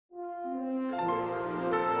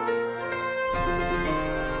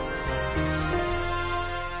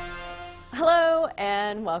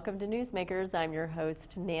and welcome to Newsmakers. I'm your host,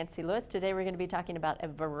 Nancy Lewis. Today we're going to be talking about a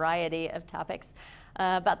variety of topics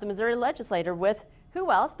about the Missouri legislature with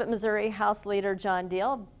who else but Missouri House Leader John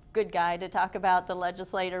Diehl. Good guy to talk about the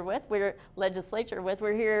legislature with. We're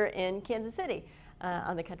here in Kansas City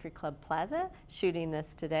on the Country Club Plaza shooting this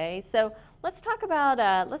today. So let's talk about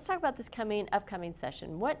this upcoming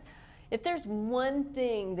session. If there's one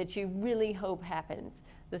thing that you really hope happens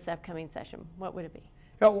this upcoming session, what would it be?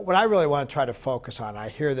 You know, what I really want to try to focus on, I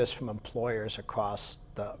hear this from employers across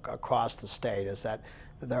the state, is that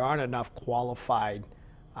there aren't enough qualified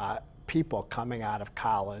people coming out of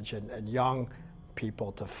college and young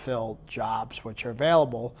people to fill jobs which are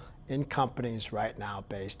available in companies right now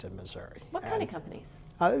based in Missouri. What kind of companies?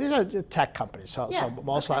 These are tech companies. So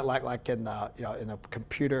most like in the in the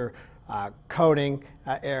computer coding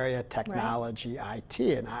area, technology, right.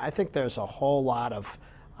 IT, and I think there's a whole lot of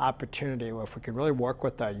opportunity if we can really work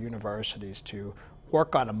with our universities to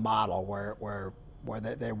work on a model where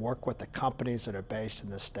they work with the companies that are based in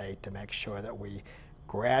the state to make sure that we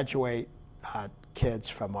graduate kids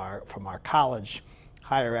from our college,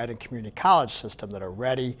 higher ed and community college system that are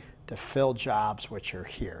ready to fill jobs which are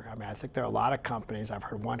here. I mean, I think there are a lot of companies. I've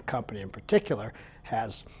heard one company in particular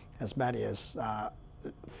has as many as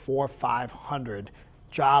 400 or 500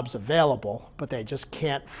 jobs available, but they just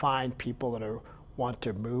can't find people that want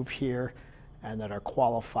to move here and that are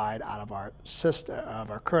qualified out of our system,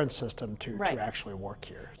 of our current system, to actually work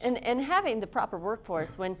here. And having the proper workforce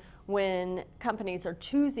when companies are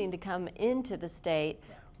choosing to come into the state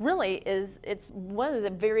really it's one of the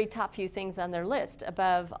very top few things on their list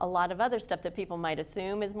above a lot of other stuff that people might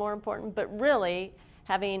assume is more important, but really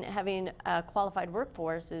having a qualified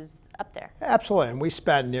workforce is up there. Absolutely, and we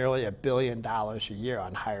spend nearly $1 billion a year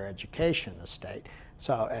on higher education in the state.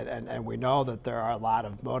 So, and we know that there are a lot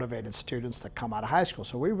of motivated students that come out of high school.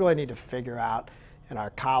 So we really need to figure out in our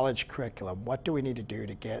college curriculum, what do we need to do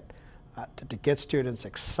to get students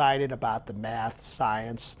excited about the math,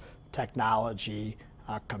 science, technology,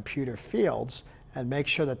 computer fields, and make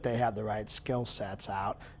sure that they have the right skill sets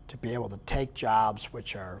out to be able to take jobs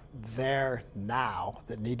which are there now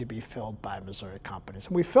that need to be filled by Missouri companies.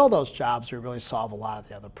 And we fill those jobs, we really solve a lot of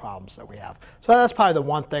the other problems that we have. So that's probably the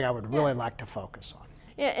one thing I would really like to focus on.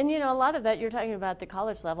 Yeah, and you know, a lot of that you're talking about the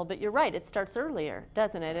college level, but you're right, it starts earlier,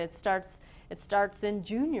 doesn't it? It starts in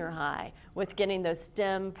junior high with getting those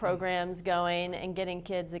STEM programs going and getting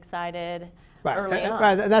kids excited early on.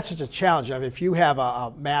 Right, and that's just a challenge. I mean, if you have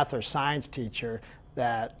a math or science teacher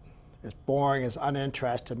that is boring, is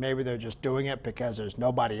uninterested, maybe they're just doing it because there's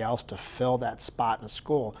nobody else to fill that spot in the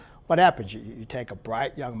school, what happens? You take a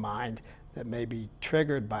bright young mind that may be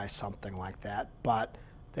triggered by something like that, but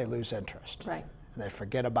they lose interest. Right. And they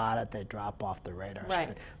forget about it, they drop off the radar screen.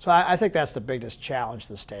 Right. So I think that's the biggest challenge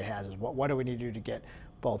the state has, is what do we need to do to get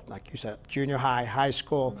both, like you said, junior high, high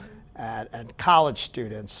school, and college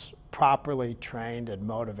students properly trained and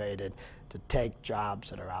motivated to take jobs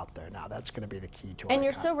that are out there now. That's going to be the key to it. And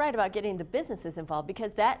you're so right about getting the businesses involved,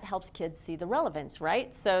 because that helps kids see the relevance,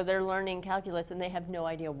 right? So they're learning calculus and they have no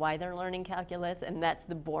idea why they're learning calculus, and that's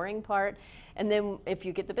the boring part. And then if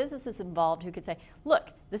you get the businesses involved who could say, look,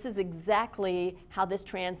 this is exactly how this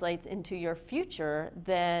translates into your future,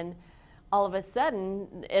 then all of a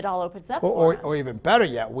sudden it all opens up. Or even better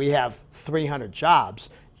yet, we have 300 jobs.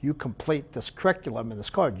 You complete this curriculum and this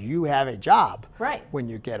code, you have a job when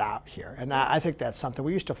you get out here. And I think that's something,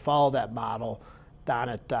 we used to follow that model down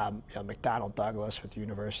at McDonnell Douglas with the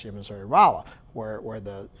University of Missouri-Rolla, where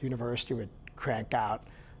the university would crank out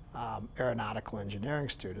aeronautical engineering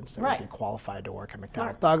students that would be qualified to work at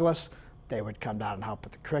McDonnell Douglas. They would come down and help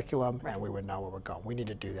with the curriculum, and we would know where we're going. We need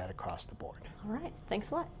to do that across the board. All right. Thanks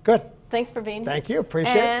a lot. Good. Thanks for being here. Thank you.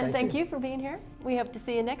 Appreciate it. And thank you for being here. We hope to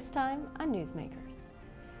see you next time on Newsmakers.